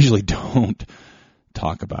 And I usually don't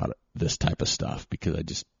talk about this type of stuff because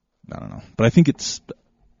I don't know. But I think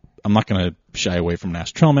I'm not going to shy away from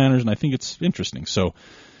Ask Trail Manners, and I think it's interesting. So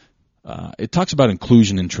it talks about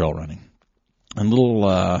inclusion in trail running. A little,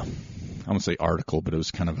 I won't say article, but it was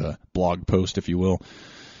kind of a blog post, if you will.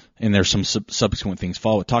 And there's some subsequent things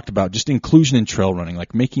follow. It talked about just inclusion in trail running,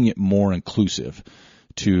 like making it more inclusive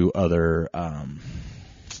to other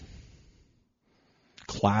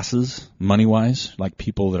classes, money-wise, like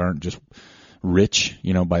people that aren't just rich,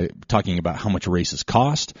 by talking about how much races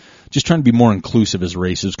cost, just trying to be more inclusive as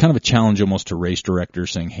races. Kind of a challenge almost to race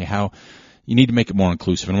directors saying, hey, how you need to make it more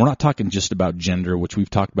inclusive. And we're not talking just about gender, which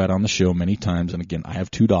we've talked about on the show many times. And again, I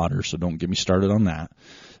have 2 daughters, so don't get me started on that.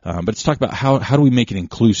 But it's talked about how do we make it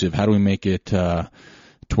inclusive? How do we make it to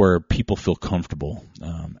where people feel comfortable?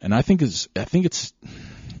 And I think I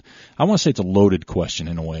want to say it's a loaded question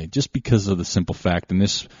in a way, just because of the simple fact. And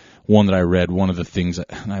this one that I read, one of the things,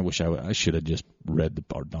 and I wish I should have just read the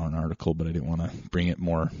darn article, but I didn't want to bring it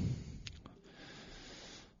more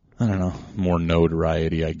I don't know, more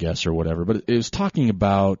notoriety, I guess, or whatever. But it was talking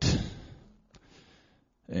about.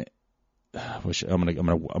 I'm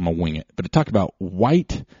gonna wing it, but it talked about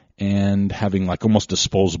white and having like almost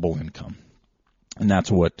disposable income, and that's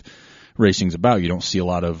what racing's about. You don't see a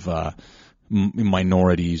lot of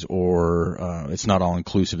minorities, or it's not all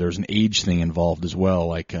inclusive. There's an age thing involved as well.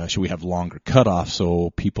 Like, should we have longer cutoffs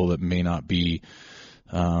so people that may not be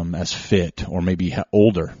as fit or maybe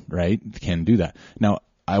older, right, can do that? Now,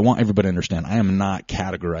 I want everybody to understand I am not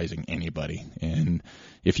categorizing anybody, and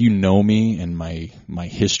if you know me and my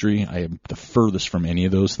history, I am the furthest from any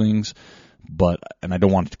of those things. And I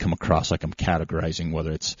don't want it to come across like I'm categorizing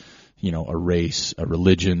whether it's, a race, a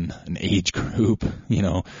religion, an age group,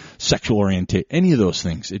 sexual orientation, any of those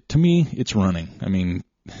things. To me, it's running. I mean,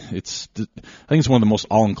 I think it's one of the most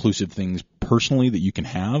all-inclusive things personally that you can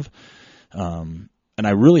have. And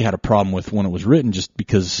I really had a problem with when it was written, just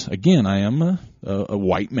because, again, I am a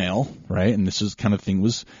white male, right? And this is kind of thing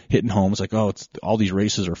was hitting home. It's like, all these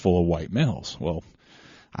races are full of white males. Well,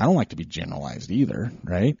 I don't like to be generalized either,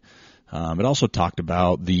 right? It also talked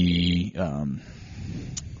about the,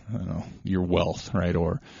 your wealth, right,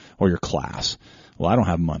 or your class. Well, I don't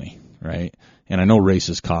have money, right? And I know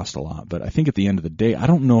races cost a lot, but I think at the end of the day, I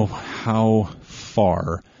don't know how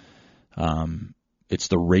far it's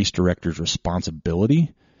the race director's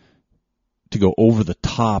responsibility to go over the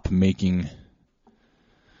top, making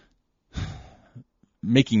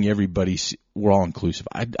everybody we're all inclusive.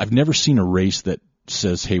 I've never seen a race that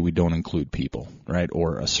says, hey, we don't include people, right,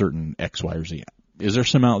 or a certain X, Y, or Z. Is there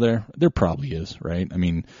some out there? There probably is, right? I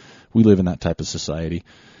mean, we live in that type of society.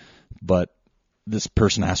 But this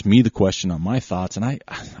person asked me the question on my thoughts, and I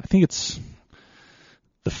think it's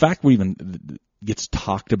the fact we even gets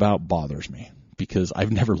talked about bothers me, because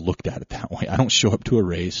I've never looked at it that way. I don't show up to a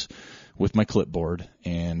race with my clipboard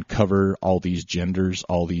and cover all these genders,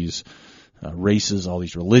 all these races, all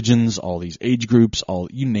these religions, all these age groups,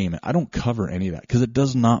 you name it. I don't cover any of that because it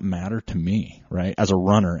does not matter to me, right? As a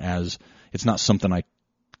runner, it's not something I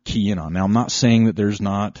key in on. Now, I'm not saying that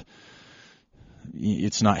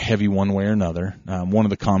it's not heavy one way or another. One of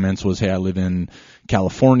the comments was, hey, I live in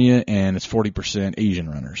California and it's 40% Asian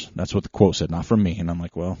runners. That's what the quote said, not from me. And I'm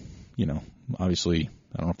like, well, obviously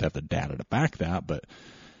I don't have to have the data to back that, but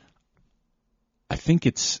I think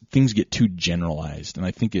things get too generalized, and I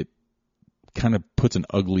think it kind of puts an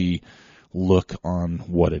ugly look on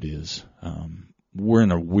what it is. We're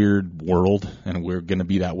in a weird world, and we're going to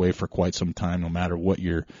be that way for quite some time, no matter what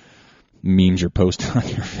your memes you're posting on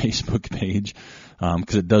your Facebook page,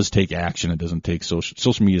 because it does take action. It doesn't take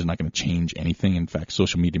social media is not going to change anything. In fact,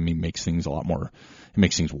 social media makes things it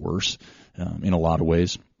makes things worse in a lot of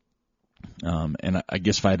ways. And I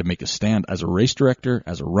guess if I had to make a stand as a race director,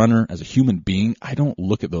 as a runner, as a human being, I don't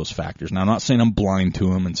look at those factors. Now, I'm not saying I'm blind to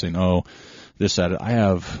them and saying, this, that. I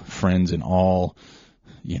have friends in all,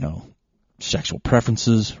 sexual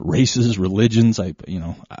preferences, races, religions.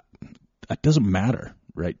 That doesn't matter,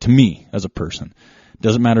 right? To me as a person, it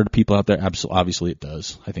doesn't matter to people out there. Obviously it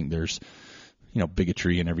does. I think there's,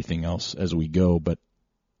 bigotry and everything else as we go. But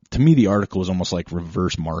to me, the article is almost like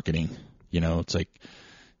reverse marketing. It's like,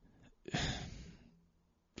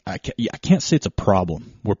 I can't say it's a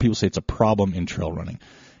problem where people say it's a problem in trail running.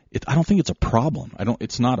 I don't think it's a problem.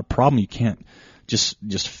 It's not a problem. You can't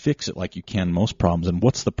just fix it like you can most problems. And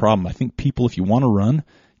what's the problem? I think people, if you want to run,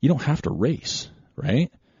 you don't have to race,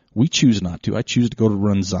 right? We choose not to. I choose to go to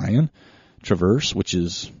run Zion Traverse, which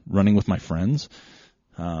is running with my friends.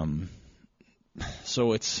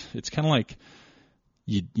 So it's kind of like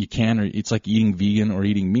you can, or it's like eating vegan or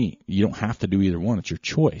eating meat. You don't have to do either one. It's your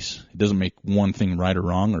choice. It doesn't make one thing right or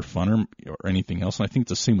wrong or fun or anything else. And I think it's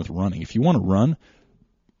the same with running. If you want to run,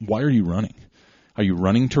 why are you running? Are you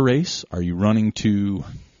running to race? Are you running to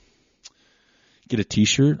get a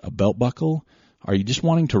t-shirt, a belt buckle? Are you just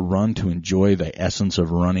wanting to run to enjoy the essence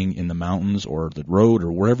of running in the mountains or the road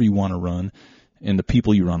or wherever you want to run and the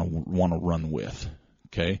people you want to run with?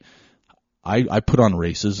 Okay. I put on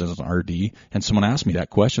races as an RD, and someone asked me that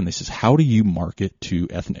question. They says, how do you market to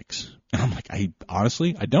ethnics? And I'm like, I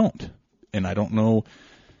don't. And I don't know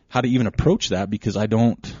how to even approach that because I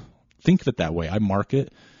don't think that way. I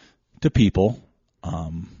market to people,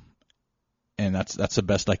 and that's the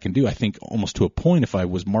best I can do. I think almost to a point, if I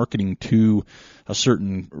was marketing to a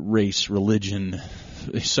certain race, religion,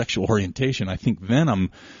 sexual orientation, I think then I'm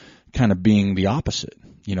kind of being the opposite.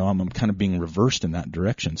 I'm kind of being reversed in that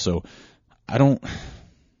direction. So I'm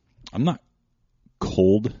not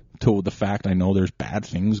cold to the fact I know there's bad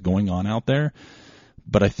things going on out there,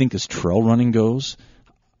 but I think as trail running goes,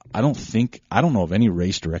 I don't know of any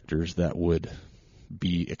race directors that would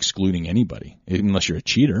be excluding anybody unless you're a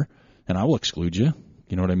cheater, and I will exclude you.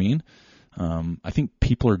 You know what I mean? I think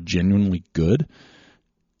people are genuinely good.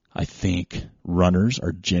 I think runners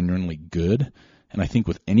are genuinely good. And I think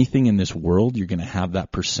with anything in this world, you're going to have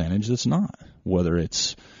that percentage that's not, whether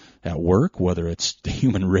it's at work, whether it's the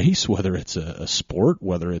human race, whether it's a sport,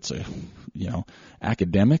 whether it's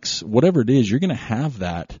academics, whatever it is, you're going to have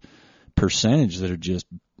that percentage that are just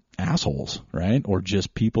assholes, right? Or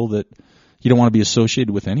just people that you don't want to be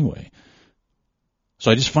associated with anyway.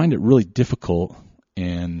 So I just find it really difficult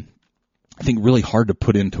and I think really hard to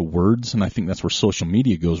put into words. And I think that's where social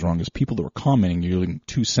media goes wrong, is people that were commenting, you're using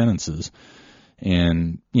 2 sentences.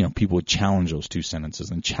 And, people would challenge those 2 sentences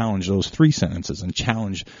and challenge those 3 sentences and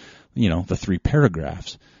challenge, the 3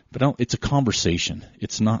 paragraphs. But it's a conversation.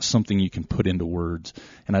 It's not something you can put into words.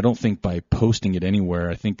 And I don't think by posting it anywhere,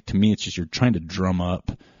 I think to me it's just you're trying to drum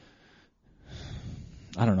up,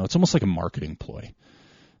 I don't know, it's almost like a marketing ploy.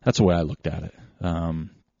 That's the way I looked at it.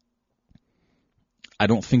 I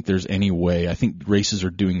don't think there's any way. I think races are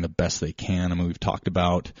doing the best they can. I mean, we've talked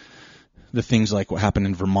about the things like what happened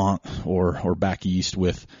in Vermont or back east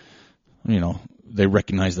with, they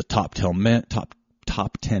recognize the top 10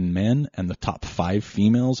 men and the top 5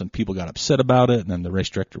 females, and people got upset about it. And then the race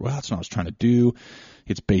director, well, that's not what I was trying to do.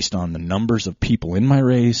 It's based on the numbers of people in my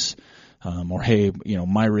race. Or, hey,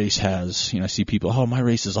 my race has, I see people, oh, my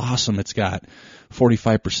race is awesome. It's got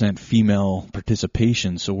 45% female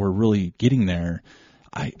participation, so we're really getting there.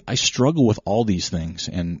 I struggle with all these things,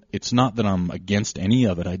 and it's not that I'm against any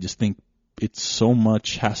of it. I just think it's so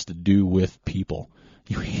much has to do with people.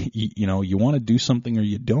 You want to do something or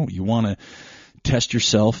you don't. You want to test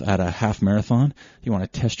yourself at a half marathon. You want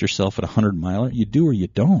to test yourself at a 100-miler. You do or you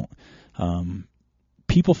don't.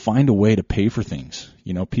 People find a way to pay for things.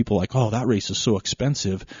 People like, oh, that race is so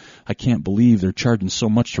expensive. I can't believe they're charging so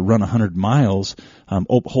much to run 100 miles.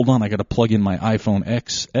 Oh, hold on, I got to plug in my iPhone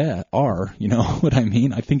XR. You know what I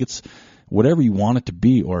mean? I think it's whatever you want it to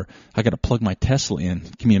be, or I got to plug my Tesla in.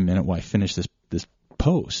 Give me a minute while I finish this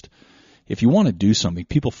post. If you want to do something,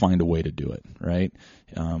 people find a way to do it, right?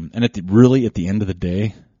 And at the end of the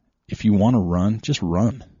day, if you want to run, just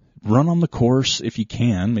run. Run on the course if you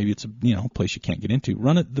can. Maybe it's a place you can't get into.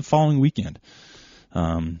 Run it the following weekend.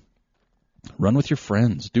 Run with your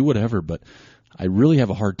friends. Do whatever. But I really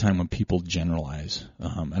have a hard time when people generalize.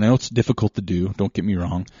 And I know it's difficult to do. Don't get me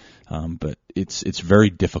wrong. But it's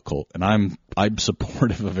very difficult. And I'm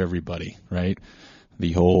supportive of everybody, right?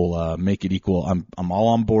 The whole make it equal. I'm all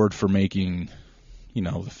on board for making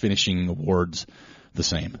the finishing awards the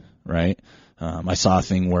same, right? I saw a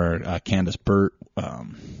thing where Candace Burt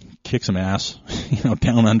kicked some ass,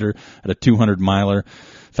 down under at a 200-miler.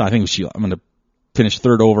 So I think I'm going to finish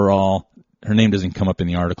 3rd overall. Her name doesn't come up in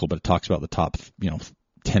the article, but it talks about the top,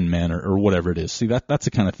 10 men or whatever it is. See, that's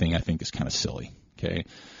the kind of thing I think is kind of silly. Okay,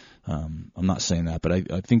 I'm not saying that, but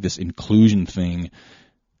I think this inclusion thing,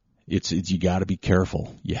 it's you got to be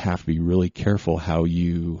careful. You have to be really careful how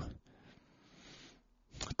you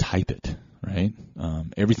type it. Right?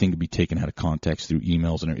 Everything could be taken out of context through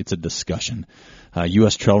emails, and it's a discussion.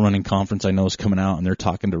 U.S. Trail Running Conference, I know, is coming out, and they're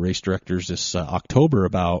talking to race directors this October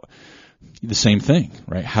about the same thing,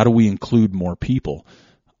 right? How do we include more people?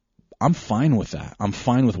 I'm fine with that. I'm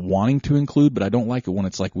fine with wanting to include, but I don't like it when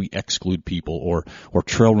it's like we exclude people or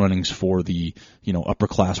trail running's for the, upper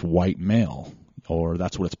class white male, or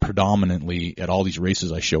that's what it's predominantly at all these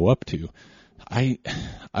races I show up to. I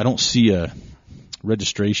don't see a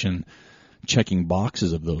registration checking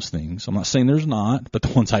boxes of those things. I'm not saying there's not, but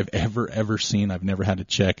the ones I've ever seen, I've never had to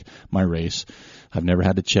check my race. I've never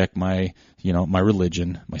had to check my, my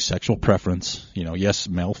religion, my sexual preference, yes,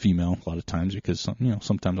 male, female, a lot of times because,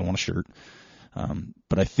 sometimes I want a shirt.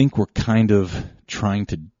 But I think we're kind of trying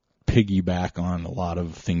to piggyback on a lot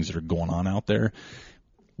of things that are going on out there.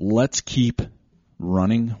 Let's keep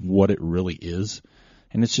running what it really is.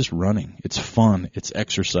 And it's just running. It's fun. It's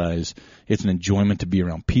exercise. It's an enjoyment to be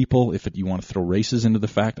around people. If you want to throw races into the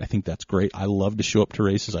fact, I think that's great. I love to show up to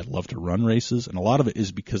races. I love to run races. And a lot of it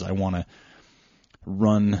is because I want to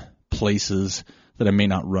run places that I may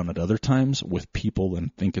not run at other times with people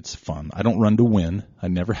and think it's fun. I don't run to win. I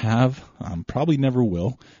never have. Probably never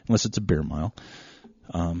will, unless it's a bear mile.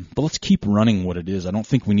 But let's keep running what it is. I don't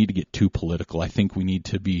think we need to get too political. I think we need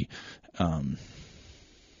to be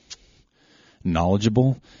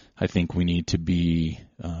knowledgeable. I think we need to be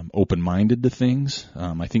open-minded to things.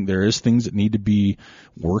 I think there is things that need to be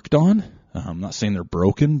worked on. I'm not saying they're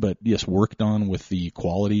broken, but yes, worked on with the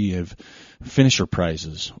quality of finisher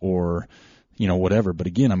prizes or, whatever. But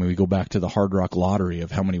again, we go back to the Hard Rock Lottery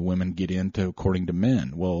of how many women get into according to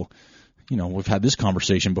men. Well, we've had this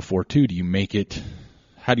conversation before too.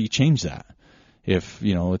 How do you change that? If,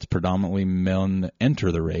 it's predominantly men that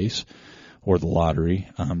enter the race or the lottery,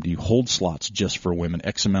 do you hold slots just for women,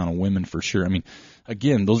 X amount of women for sure? I mean,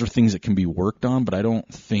 again, those are things that can be worked on, but I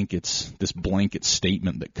don't think it's this blanket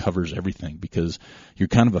statement that covers everything, because you're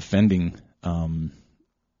kind of offending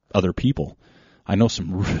other people. I know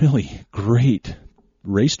some really great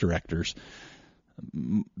race directors.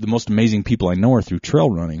 The most amazing people I know are through trail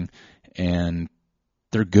running, and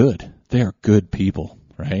they're good. They are good people,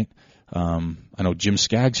 right? I know Jim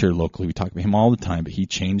Skaggs here locally. We talk about him all the time, but he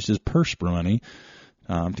changed his purse money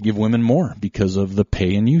to give women more because of the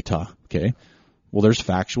pay in Utah. Okay, well, there's a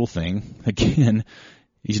factual thing. Again,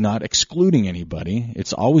 he's not excluding anybody.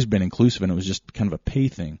 It's always been inclusive, and it was just kind of a pay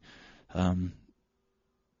thing. I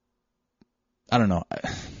don't know.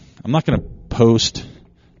 I'm not going to post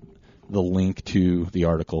the link to the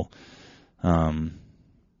article. I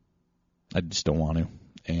just don't want to.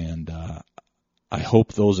 And I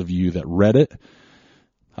hope those of you that read it,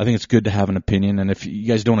 I think it's good to have an opinion. And if you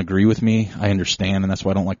guys don't agree with me, I understand. And that's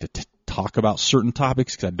why I don't like to talk about certain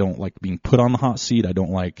topics, because I don't like being put on the hot seat. I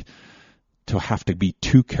don't like to have to be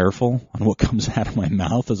too careful on what comes out of my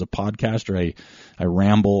mouth as a podcaster. I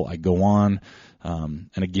ramble, I go on. And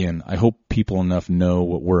again, I hope people enough know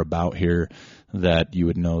what we're about here that you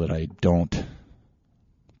would know that I don't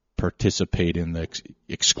participate in the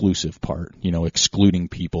exclusive part, excluding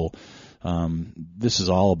people. This is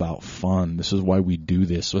all about fun. This is why we do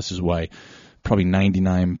this. This is why probably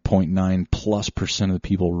 99.9+% of the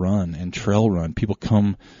people run and trail run. People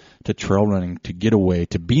come to trail running to get away,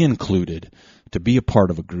 to be included, to be a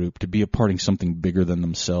part of a group, to be a part of something bigger than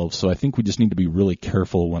themselves. So I think we just need to be really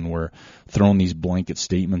careful when we're throwing these blanket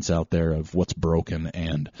statements out there of what's broken,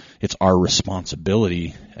 and it's our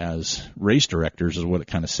responsibility as race directors, is what it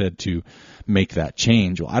kind of said, to make that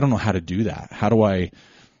change. Well, I don't know how to do that. How do I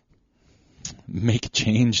make a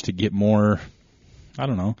change to get more, I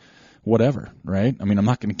don't know, whatever, right? I mean, I'm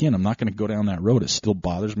not going to go down that road. It still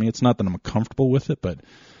bothers me. It's not that I'm comfortable with it, but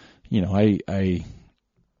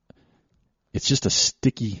it's just a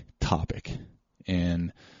sticky topic,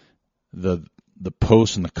 and the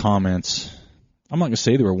posts and the comments, I'm not going to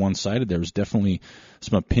say they were one-sided. There was definitely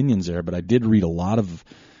some opinions there, but I did read a lot of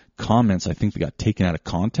comments I think that got taken out of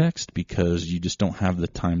context because you just don't have the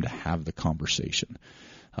time to have the conversation.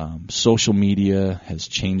 Social media has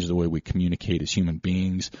changed the way we communicate as human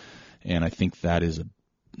beings, and I think that is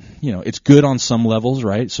it's good on some levels,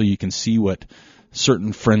 right? So you can see what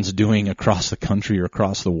certain friends are doing across the country or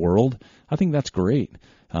across the world. I think that's great.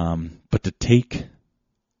 But to take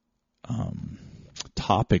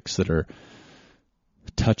topics that are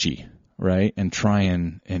touchy, right, and try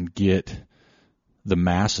and get the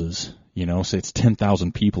masses, say it's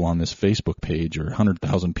 10,000 people on this Facebook page or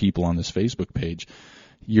 100,000 people on this Facebook page,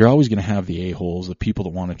 you're always going to have the a-holes, the people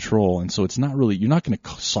that want to troll. And so it's not really, you're not going to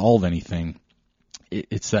solve anything.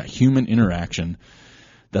 It's that human interaction.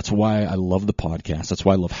 That's why I love the podcast. That's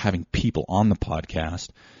why I love having people on the podcast,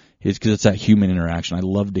 is because it's that human interaction. I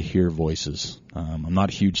love to hear voices. I'm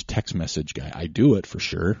not a huge text message guy. I do it for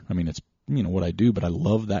sure. I mean, it's what I do, but I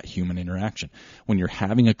love that human interaction. When you're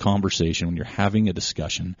having a conversation, when you're having a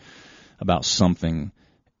discussion about something,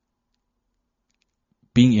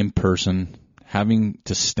 being in person, having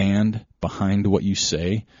to stand behind what you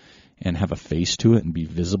say and have a face to it and be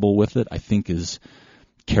visible with it, I think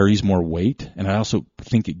carries more weight. And I also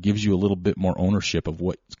think it gives you a little bit more ownership of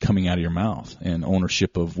what's coming out of your mouth and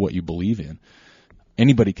ownership of what you believe in.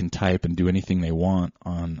 Anybody can type and do anything they want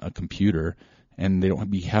on a computer, and they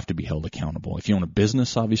don't have to be held accountable. If you own a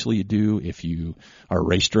business, obviously you do. If you are a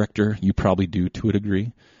race director, you probably do to a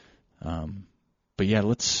degree. But yeah,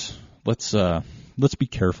 let's be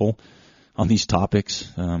careful on these topics.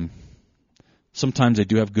 Sometimes I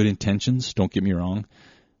do have good intentions, don't get me wrong,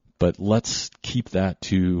 but let's keep that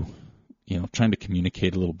to, trying to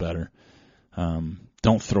communicate a little better.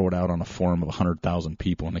 Don't throw it out on a forum of 100,000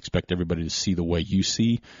 people and expect everybody to see the way you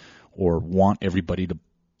see, or want everybody to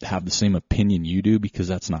have the same opinion you do, because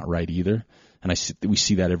that's not right either. And we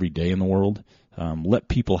see that every day in the world. Let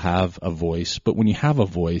people have a voice, but when you have a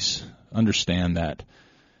voice, understand that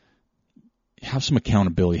have some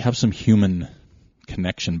accountability, have some human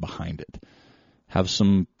connection behind it. Have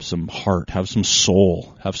some heart, have some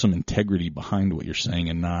soul, have some integrity behind what you're saying,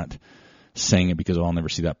 and not saying it because I'll never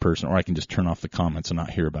see that person, or I can just turn off the comments and not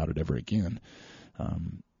hear about it ever again.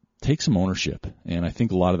 Take some ownership, and I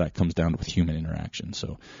think a lot of that comes down with human interaction.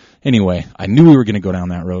 So anyway, I knew we were going to go down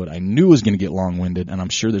that road. I knew it was going to get long-winded, and I'm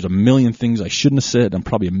sure there's a million things I shouldn't have said, and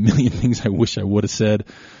probably a million things I wish I would have said.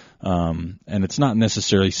 And it's not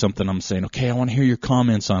necessarily something I'm saying, okay, I want to hear your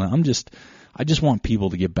comments on it. I just want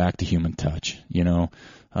people to get back to human touch, and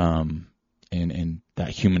that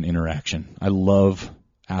human interaction. I love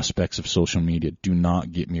aspects of social media. Do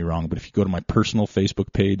not get me wrong. But if you go to my personal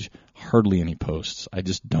Facebook page, hardly any posts. I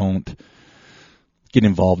just don't get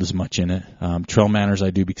involved as much in it. Trail Manners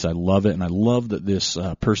I do because I love it, and I love that this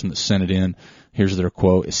person that sent it in, here's their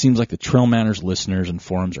quote: "It seems like the Trail Manners listeners and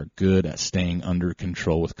forums are good at staying under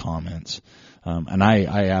control with comments." And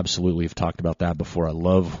I absolutely have talked about that before. I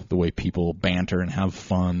love the way people banter and have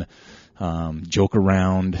fun, joke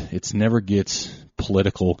around. It never gets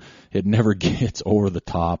political. It never gets over the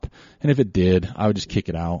top. And if it did, I would just kick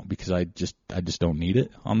it out because I just don't need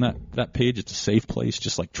it on that page. It's a safe place,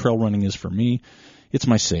 just like trail running is for me. It's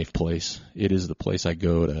my safe place. It is the place I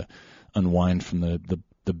go to unwind from the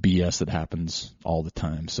BS that happens all the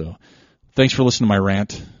time. So thanks for listening to my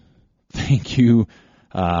rant. Thank you,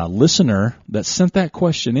 listener that sent that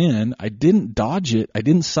question in. I didn't dodge it. I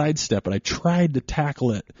didn't sidestep it. I tried to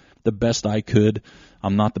tackle it the best I could.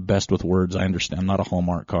 I'm not the best with words. I understand. I'm not a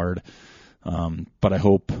Hallmark card. But I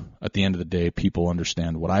hope at the end of the day people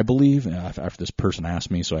understand what I believe after this person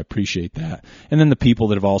asked me, so I appreciate that. And then the people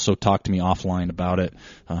that have also talked to me offline about it,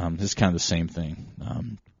 this is kind of the same thing.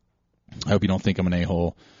 I hope you don't think I'm an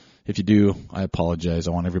a-hole. If you do, I apologize.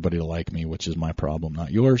 I want everybody to like me, which is my problem,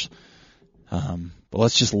 not yours. But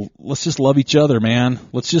let's just love each other, man.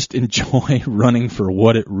 Let's just enjoy running for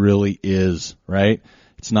what it really is, right?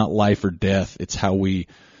 It's not life or death. It's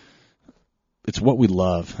what we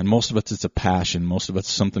love, and most of it's a passion. Most of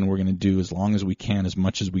it's something we're going to do as long as we can, as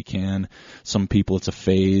much as we can. Some people it's a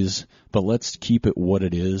phase, but let's keep it what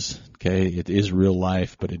it is. Okay, it is real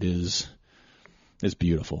life, but it's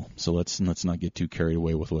beautiful. So let's not get too carried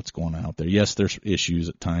away with what's going on out there. Yes, there's issues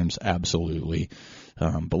at times, absolutely,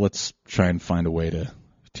 but let's try and find a way to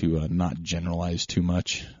not generalize too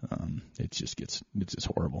much. It's just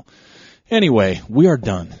horrible. Anyway, we are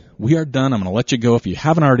done. I'm going to let you go. If you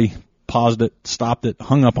haven't already paused it, stopped it,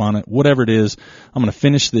 hung up on it, whatever it is, I'm going to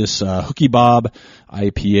finish this Hooky Bob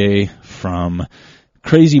IPA from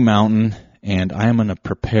Crazy Mountain, and I am going to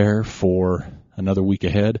prepare for another week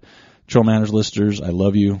ahead. Trail Manners listeners, I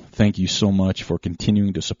love you. Thank you so much for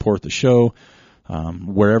continuing to support the show.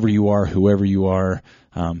 Wherever you are, whoever you are,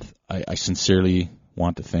 I sincerely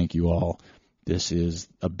want to thank you all. This is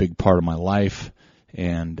a big part of my life,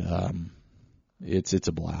 and it's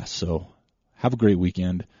a blast. So have a great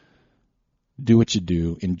weekend. Do what you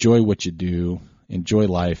do. Enjoy what you do. Enjoy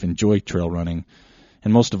life. Enjoy trail running.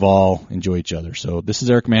 And most of all, enjoy each other. So this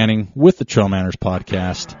is Eric Manning with the Trail Manners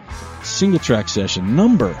Podcast, single track session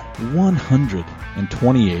number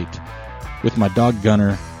 128 with my dog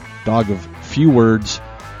Gunner, dog of few words,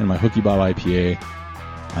 and my Hooky Bob IPA.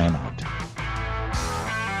 I am out.